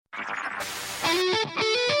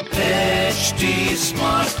HT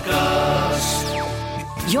Smartcast.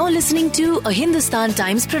 You're listening to a Hindustan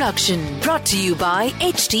Times production brought to you by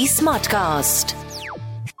HT Smartcast.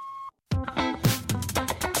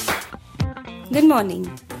 Good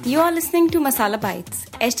morning. You are listening to Masala Bites,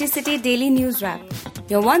 HT City Daily News Wrap,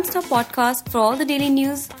 your one-stop podcast for all the daily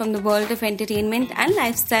news from the world of entertainment and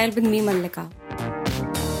lifestyle with me, Mallika.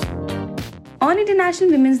 On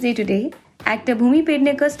International Women's Day today, actor Bhumi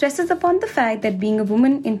Pednekar stresses upon the fact that being a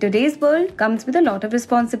woman in today's world comes with a lot of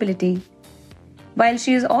responsibility. While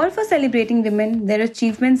she is all for celebrating women, their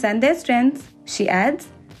achievements and their strengths, she adds,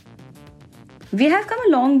 "We have come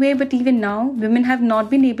a long way, but even now, women have not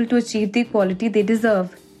been able to achieve the equality they deserve.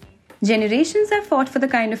 Generations have fought for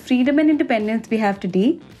the kind of freedom and independence we have today,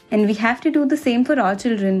 and we have to do the same for our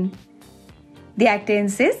children." The actor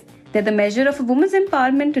insists that the measure of a woman's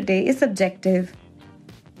empowerment today is subjective.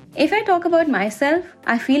 "If I talk about myself,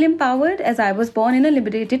 I feel empowered as I was born in a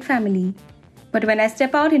liberated family. But when I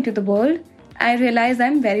step out into the world, I realize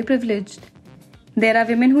I'm very privileged. There are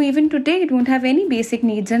women who even today don't have any basic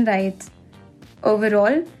needs and rights.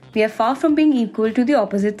 Overall, we are far from being equal to the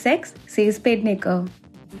opposite sex," says Pednekar.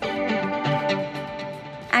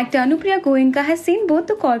 Actor Anupriya Goenka has seen both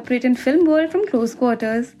the corporate and film world from close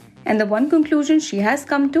quarters, and the one conclusion she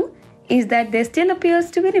has come to is that there still appears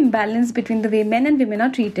to be an imbalance between the way men and women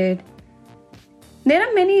are treated. "There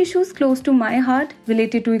are many issues close to my heart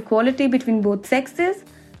related to equality between both sexes,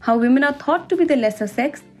 how women are thought to be the lesser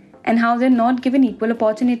sex, and how they're not given equal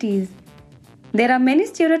opportunities. There are many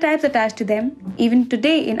stereotypes attached to them, even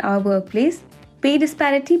today in our workplace, pay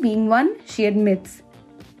disparity being one," she admits.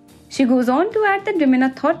 She goes on to add that women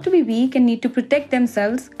are thought to be weak and need to protect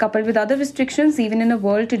themselves, coupled with other restrictions even in a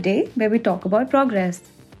world today where we talk about progress.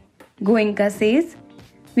 Goenka says,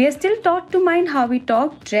 "We are still taught to mind how we talk,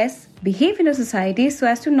 dress, behave in a society so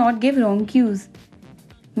as to not give wrong cues.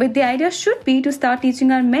 But the idea should be to start teaching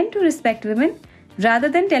our men to respect women rather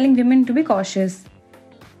than telling women to be cautious.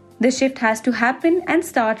 The shift has to happen and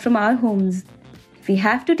start from our homes. We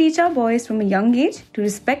have to teach our boys from a young age to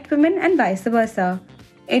respect women and vice versa.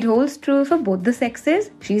 It holds true for both the sexes,"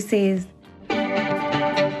 she says.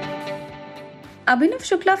 Abhinav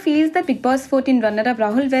Shukla feels that Bigg Boss 14 runner-up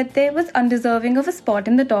Rahul Vaidya was undeserving of a spot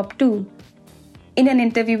in the top 2. In an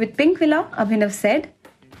interview with Pink Villa, Abhinav said,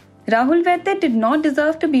 "Rahul Vaidya did not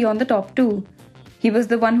deserve to be on the top 2. He was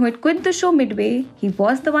the one who had quit the show midway. He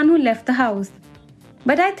was the one who left the house.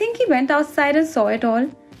 But I think he went outside and saw it all,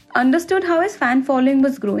 understood how his fan following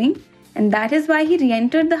was growing, and that is why he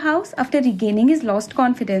re-entered the house after regaining his lost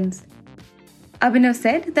confidence." Abhinav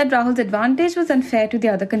said that Rahul's advantage was unfair to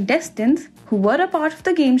the other contestants who were a part of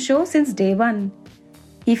the game show since day one.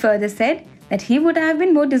 He further said that he would have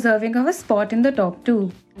been more deserving of a spot in the top 2.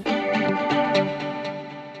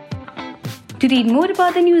 To read more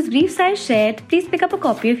about the news briefs I shared, please pick up a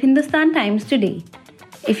copy of Hindustan Times today.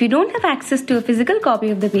 If you don't have access to a physical copy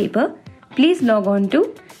of the paper, please log on to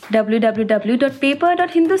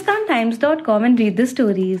www.paper.hindustantimes.com and read the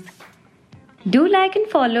stories. Do like and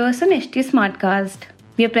follow us on HT Smartcast.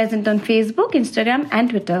 We are present on Facebook, Instagram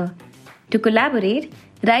and Twitter. To collaborate,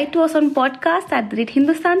 write to us on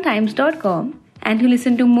podcast@hindustantimes.com, and to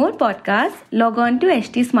listen to more podcasts, log on to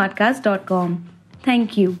htsmartcast.com. Thank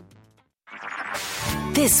you.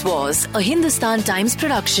 This was a Hindustan Times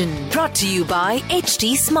production brought to you by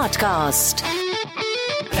HT Smartcast.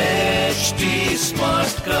 HT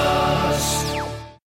Smartcast.